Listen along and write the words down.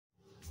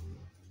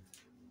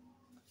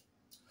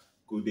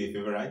Good day,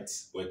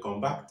 favorites. Welcome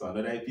back to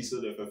another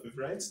episode of your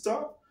favorite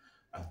talk.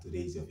 And today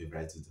is your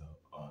favorite tutor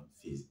on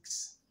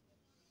physics.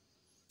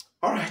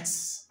 All right,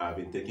 I've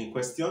been taking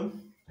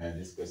question,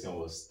 and this question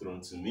was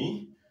thrown to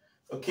me.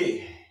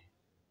 Okay,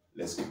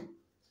 let's go.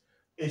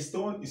 A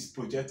stone is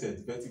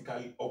projected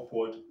vertically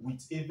upward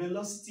with a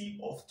velocity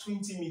of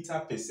 20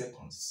 meters per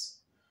second.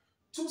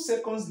 2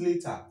 seconds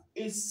later,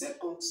 a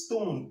second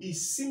stone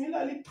is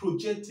similarly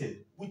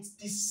projected with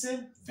the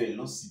same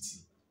velocity.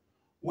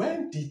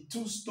 When the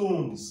two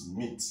stones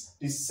meet,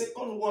 the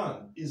second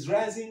one is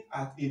rising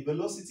at a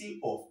velocity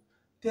of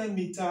 10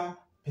 meters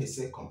per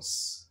second.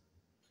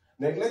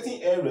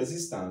 Neglecting air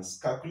resistance,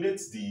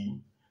 calculates the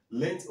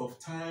length of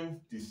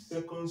time the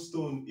second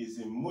stone is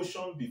in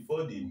motion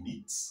before they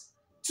meet.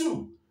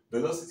 2.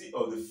 Velocity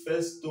of the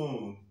first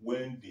stone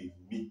when they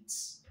meet.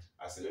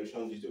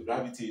 Acceleration due to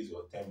gravity is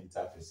 10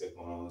 meters per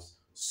second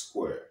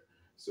square.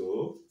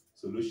 So,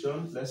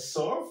 solution, let's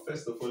solve.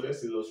 First of all,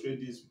 let's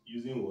illustrate this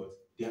using what?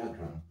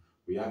 Diagram.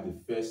 We have the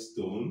first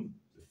stone,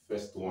 the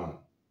first one.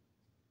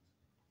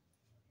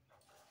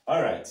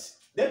 All right,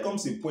 there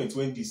comes a point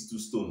when these two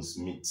stones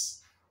meet.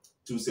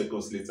 2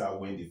 seconds later,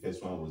 when the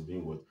first one was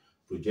being what?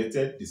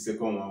 Projected, the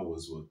second one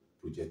was what?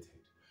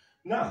 Projected.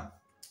 Now,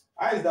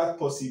 how is that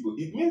possible?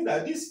 It means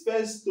that this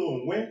first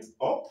stone went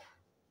up,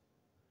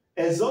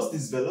 exhausted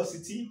its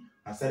velocity,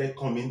 and started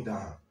coming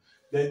down.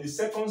 Then the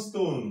second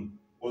stone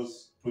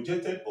was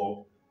projected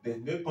up,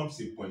 then there comes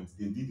a point,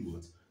 they did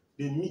what?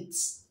 They meet.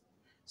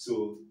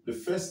 So the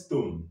first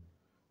stone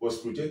was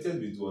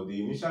projected with what?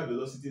 The initial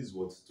velocity is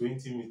what?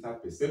 20 meters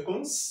per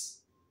second,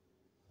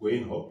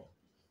 going up.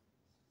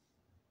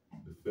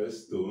 The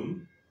first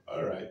stone,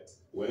 all right,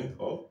 went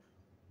up.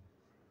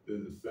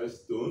 Then the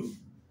first stone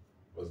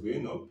was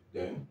going up,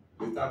 then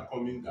later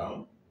coming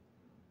down.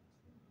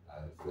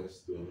 And the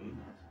first stone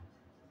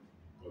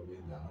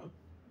coming down.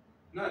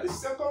 Now the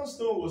second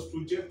stone was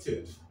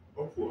projected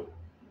upward.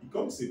 It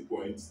comes a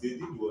point, they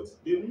did what?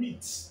 They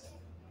meet.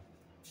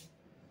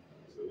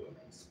 So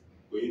it's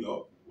going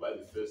up while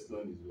the first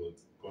stone is what?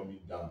 Coming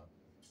down.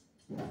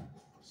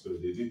 So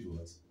they did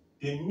what?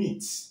 They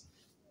meet.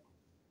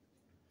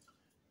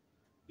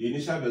 The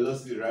initial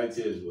velocity right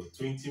here is what?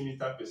 20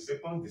 meters per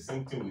second. The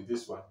same thing with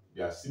this one.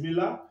 They are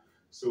similar.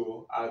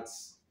 So at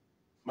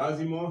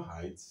maximum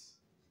height,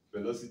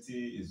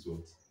 velocity is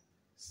what?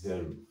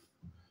 0.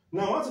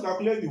 Now I want to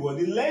calculate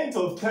the length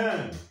of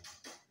time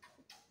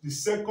the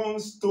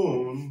second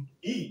stone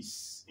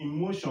is in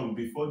motion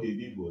before they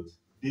did what?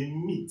 They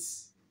meet.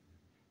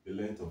 The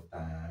length of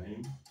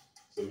time.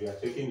 So we are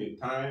taking the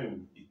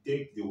time it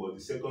takes the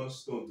second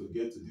stone to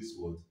get to this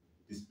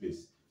this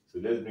place. So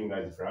let's bring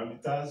out the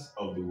parameters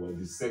of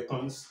the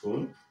second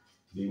stone.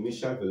 The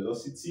initial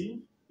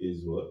velocity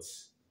is what?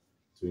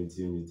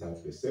 20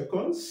 meters per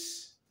second.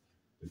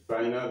 The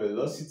final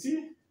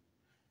velocity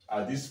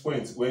at this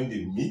point when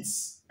they meet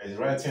is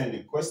right here in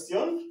the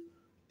question,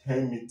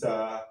 10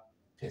 meters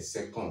per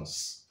second.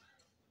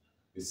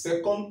 The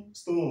second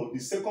stone, the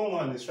second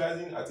one is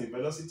rising at a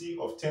velocity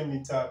of 10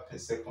 meters per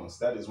second.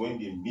 That is when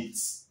they meet.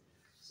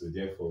 So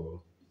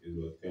therefore, it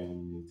was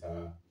 10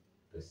 meters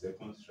per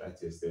second. Right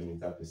here is 10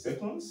 meters per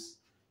second.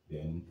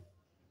 Then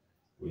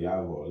we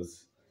have what?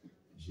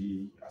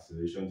 G,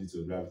 acceleration due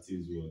to gravity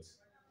is what?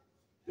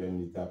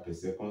 10 meters per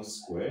second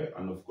square.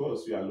 And of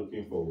course, we are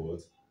looking for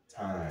what?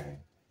 Time,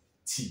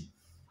 T.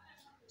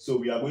 So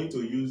we are going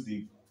to use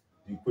the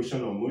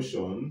equation of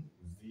motion,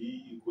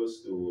 V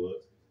equals to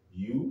what?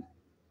 U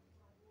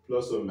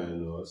plus or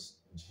minus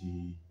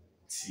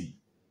gt.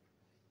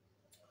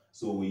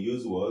 So we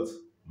use what?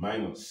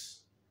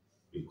 Minus,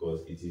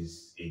 because it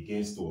is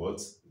against what?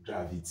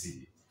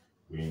 Gravity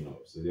going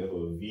up. So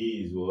therefore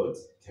V is what?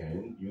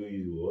 10, U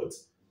is what?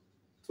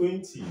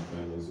 20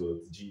 minus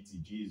what?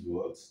 gt. G is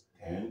what?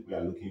 10. We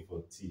are looking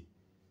for T.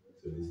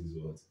 So this is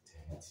what?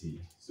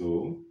 10T.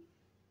 So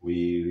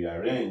we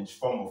rearrange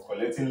form of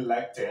collecting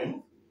like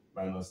 10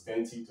 minus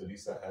 10T to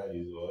this side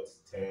is what?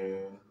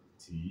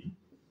 10T.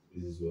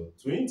 This is what?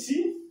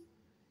 20.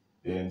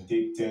 Then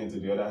take 10 to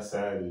the other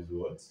side is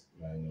what?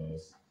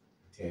 Minus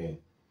 10.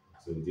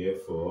 So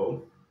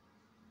therefore,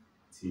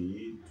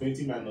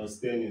 20 minus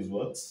 10 is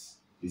what?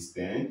 Is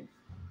 10.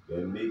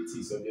 Then make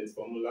T subject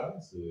formula.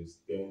 So it's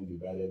 10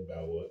 divided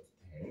by what?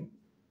 10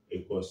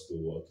 equals to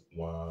what?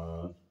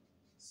 1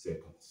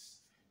 second.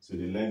 So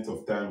the length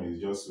of time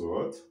is just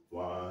what?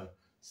 1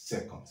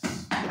 second.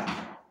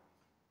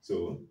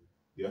 So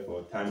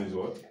therefore, time is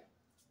what?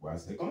 1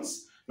 second.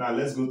 Now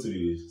let's go to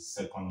the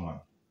second one.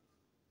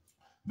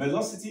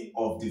 Velocity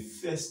of the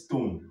first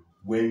stone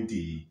when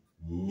they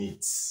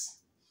meet.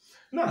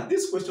 Now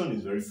this question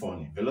is very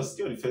funny.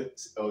 Velocity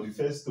of the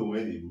first stone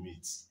when they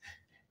meet.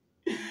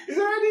 It's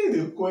already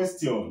in the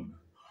question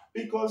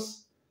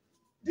because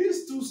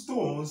these two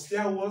stones, they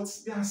are what?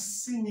 They are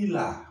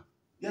similar.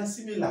 They are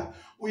similar.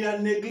 We are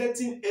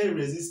neglecting air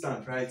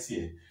resistance right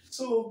here.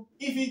 So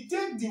if you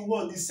take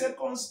the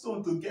second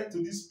stone to get to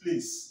this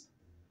place,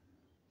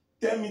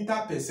 10 meters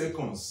per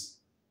second.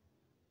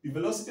 The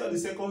velocity of the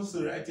second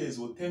stone right here is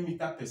what? 10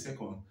 meters per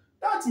second.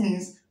 That that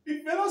means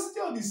the velocity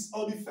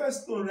of the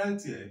first stone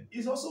right here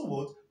is also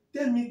what?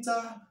 10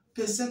 meters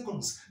per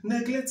second,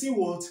 neglecting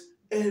what?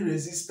 Air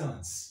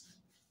resistance.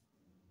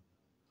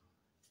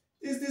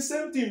 It's the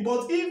same thing,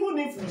 but even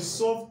if we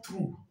solve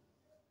through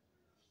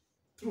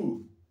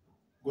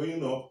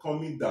going up,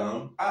 coming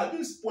down, at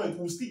this point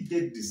we'll still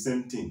get the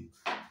same thing.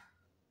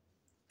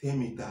 10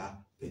 meters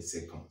per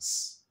second.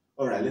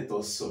 All right, let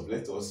us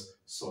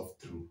solve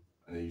through.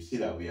 And then you see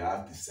that we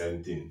have the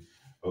same thing.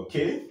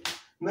 Okay?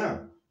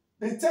 Now,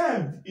 the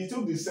time it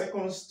took the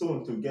second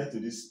stone to get to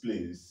this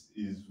place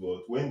is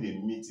what? When they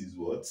meet is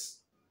what?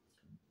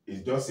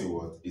 It's just a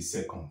what? A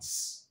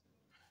seconds.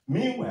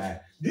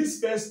 Meanwhile, this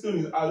first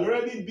stone has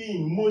already been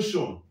in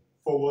motion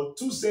for what?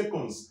 2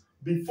 seconds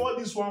before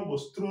this one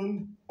was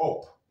thrown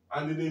up.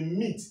 And then they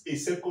meet a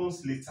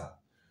seconds later.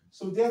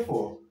 So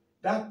therefore,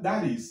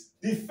 that is,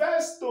 the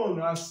first stone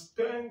has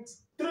spent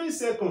 3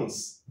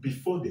 seconds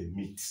before they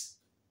meet.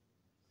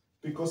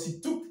 Because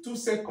it took 2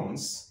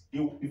 seconds,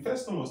 the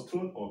first one was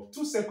thrown up.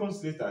 2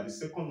 seconds later, the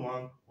second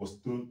one was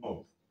thrown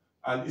up.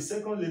 And a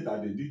second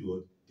later, they did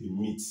what? They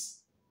meet.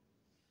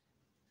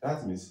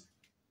 That means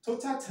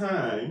total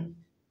time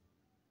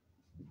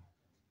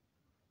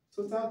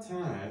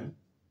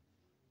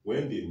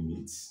when they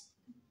meet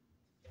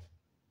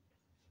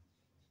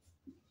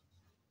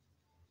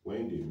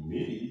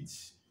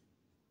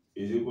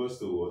is equals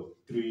to what?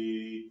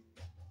 3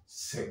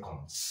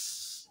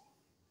 seconds.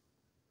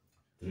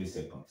 3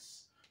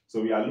 seconds.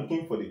 So we are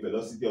looking for the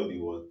velocity of the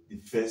what? The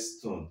first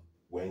stone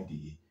when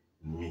they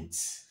meet.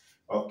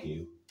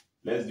 Okay,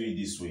 let's do it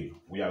this way.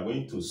 We are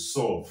going to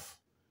solve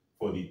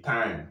for the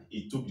time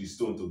it took the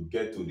stone to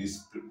get to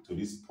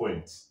this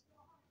point.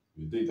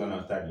 We do it one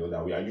after the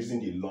other. We are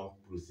using the long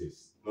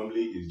process.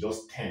 Normally it's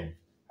just 10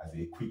 as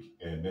a quick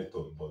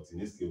method, but in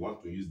this case we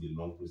want to use the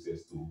long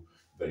process to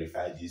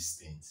verify these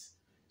things.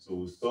 So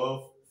we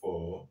solve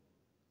for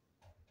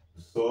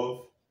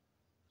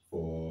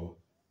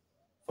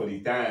the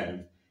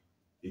time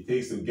it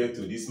takes to get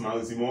to this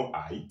maximum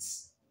height,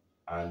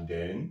 and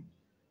then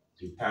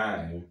the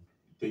time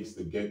it takes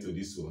to get to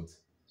this what?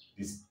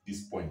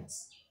 This point.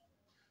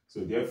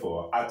 So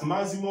therefore, at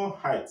maximum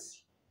height,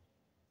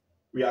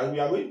 we are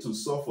going to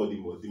solve for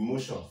the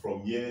motion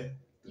from here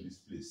to this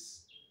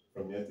place.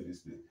 From here to this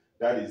place.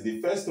 That is,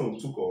 the first one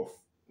took off,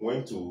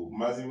 went to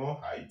maximum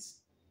height,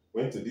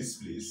 went to this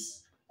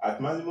place. At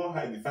maximum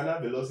height, the final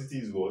velocity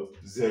is what?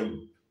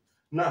 0.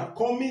 Now,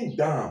 coming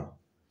down,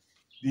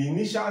 the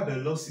initial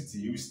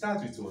velocity, we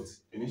start with what?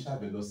 Initial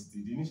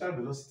velocity. The initial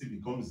velocity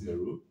becomes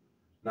 0.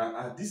 Now,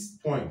 at this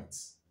point,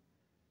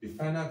 the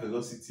final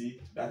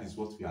velocity, that is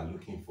what we are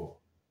looking for.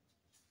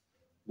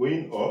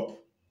 Going up,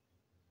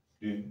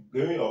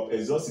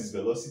 exhaust is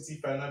velocity,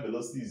 final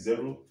velocity is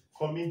 0.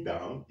 Coming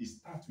down, it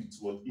starts with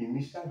what?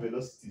 Initial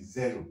velocity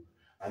 0.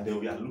 And then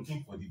we are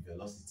looking for the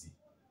velocity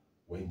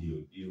when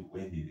they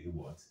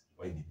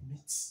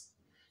meet.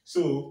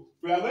 So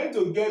we are going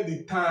to get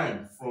the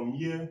time from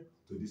here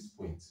to this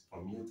point.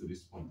 From here to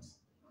this point.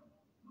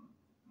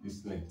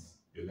 This length.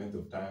 The length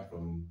of time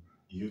from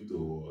U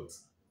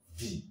towards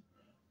V.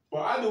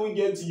 But how do we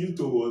get U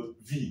towards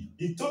V?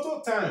 The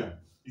total time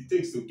it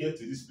takes to get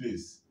to this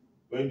place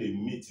when they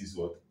meet is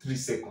what? 3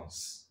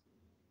 seconds.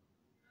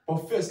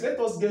 But first, let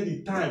us get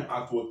the time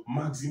at what?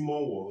 Maximum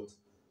what?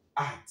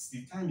 Height.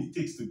 The time it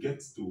takes to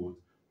get to what?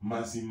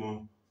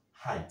 Maximum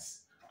height.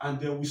 And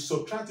then we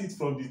subtract it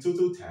from the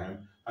total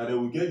time, and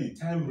then we get the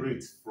time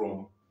rate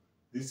from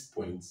this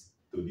point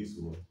to this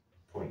one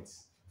point.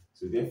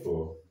 So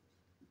therefore,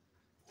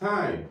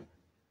 time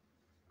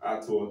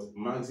at what?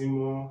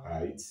 Maximum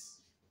height.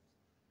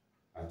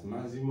 At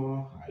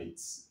maximum height.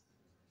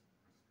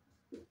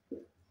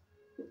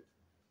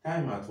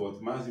 Time at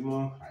what?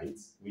 Maximum height.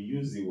 We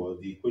use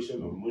the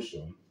equation of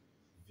motion.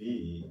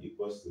 V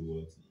equals to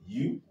what?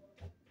 U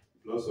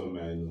plus or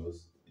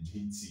minus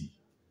gt.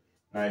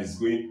 Now it's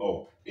going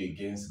up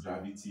against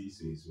gravity,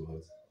 so it's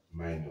what?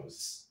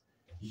 Minus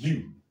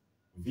U.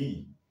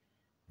 V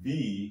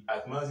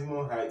at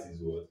maximum height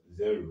is what?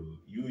 0.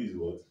 U is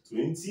what?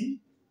 20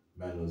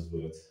 minus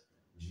what?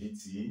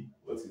 Gt.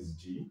 What is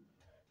G?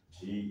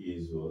 G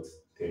is what?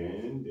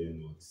 10,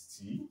 then what?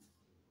 T.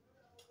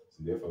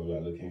 So therefore we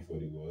are looking for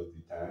the what?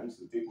 The time.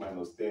 So take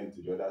minus 10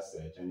 to the other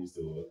side, change it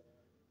to what?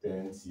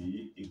 10t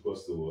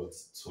equals to what?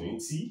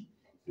 20.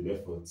 So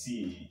therefore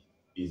T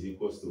is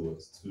equals to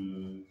what?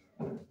 2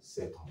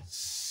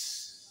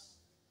 seconds.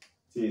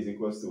 T is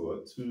equals to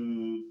what?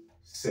 2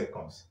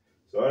 seconds.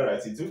 So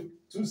alright, it took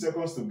 2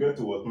 seconds to get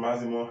to what?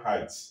 Maximum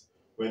height.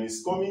 When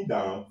it's coming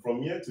down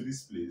from here to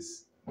this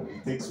place,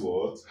 it takes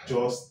what?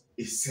 Just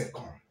a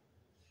second.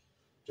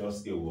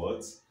 Just a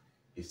what?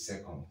 A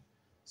second.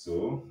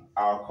 So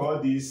I'll call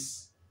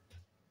this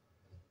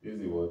is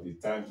the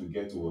time to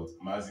get to what?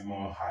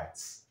 Maximum height.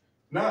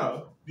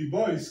 Now the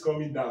ball is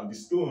coming down, the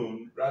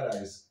stone rather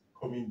is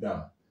coming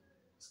down.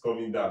 It's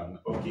coming down.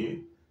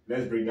 Okay,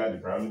 let's bring out the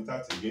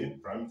parameters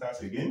again.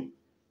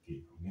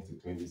 Okay, I'm going to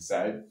turn this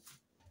side.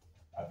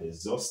 I've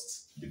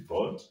exhaust the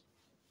board.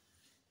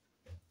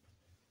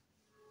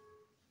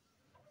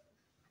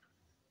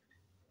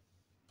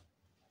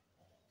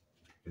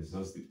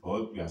 Exhaust the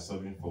pod. We are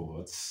solving for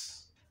what?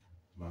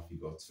 Math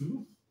figure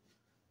 2.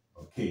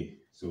 Okay,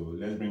 so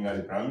let's bring out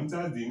the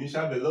parameters. The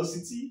initial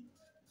velocity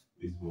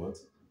is what?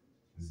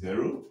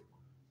 0.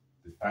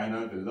 The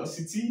final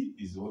velocity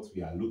is what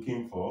we are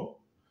looking for.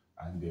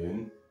 And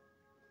then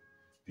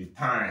the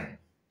time.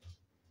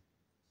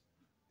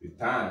 The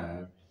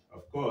time,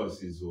 of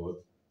course, is what?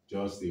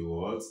 Just a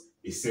what?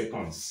 A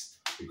seconds.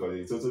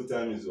 Because the total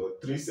time is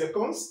what? 3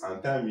 seconds.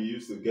 And time you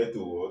use to get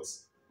to what?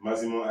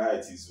 Maximum height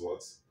is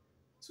what?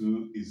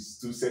 2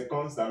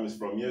 seconds. That means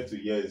from here to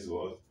here is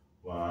what?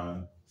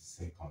 1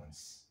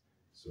 seconds.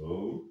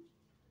 So,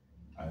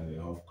 and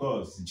of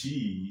course,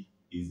 G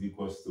is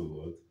equals to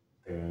what?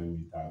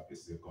 10 meters per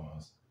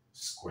second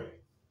square.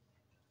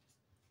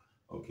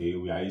 Okay,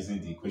 we are using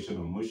the equation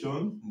of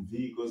motion. V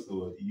equals to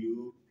what?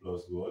 U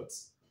plus what?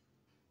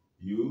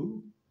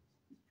 U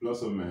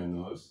plus or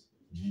minus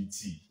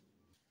gt.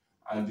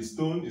 And the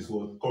stone is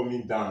what?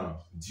 Coming down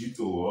due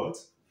to what?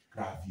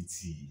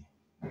 Gravity.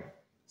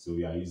 So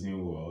we are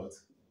using what?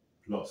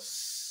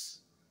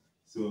 Plus.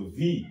 So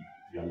V,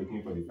 we are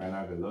looking for the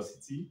final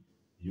velocity.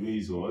 U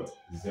is what?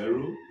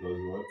 0 plus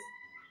what?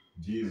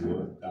 G is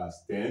what?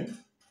 That's 10.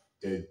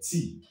 Then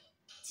T.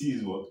 T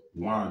is what?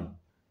 1.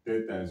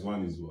 10 times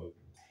 1 is what?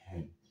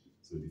 10.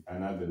 So the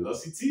final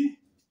velocity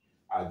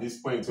at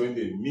this point when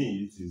they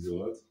meet is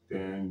what?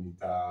 10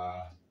 meters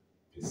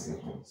per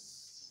second.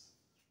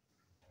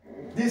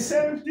 The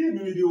same thing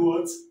with the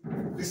what?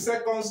 The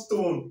second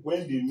stone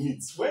when they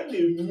meet. When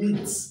they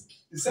meet,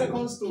 the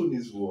second stone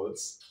is what?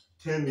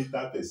 10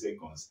 meters per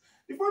second.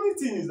 The funny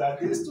thing is that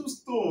these two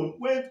stones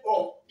went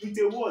up with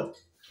a what?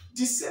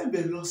 The same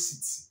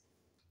velocity,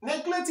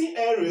 neglecting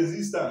air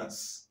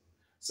resistance.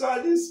 So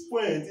at this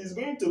point, it's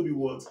going to be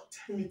what?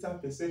 10 meters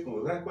per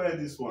second. Likewise,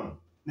 this one,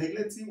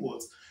 neglecting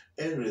what?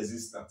 Air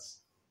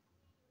resistance.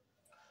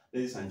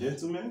 Ladies and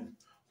gentlemen,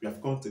 we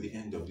have come to the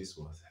end of this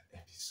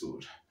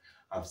episode.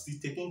 I'm still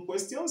taking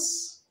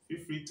questions.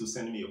 Feel free to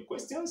send me your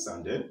questions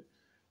and then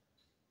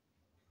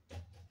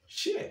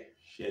share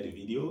the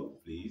video,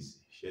 please.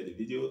 Share the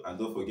video and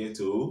don't forget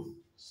to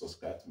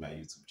subscribe to my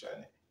YouTube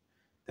channel.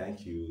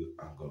 Thank you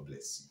and God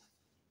bless you.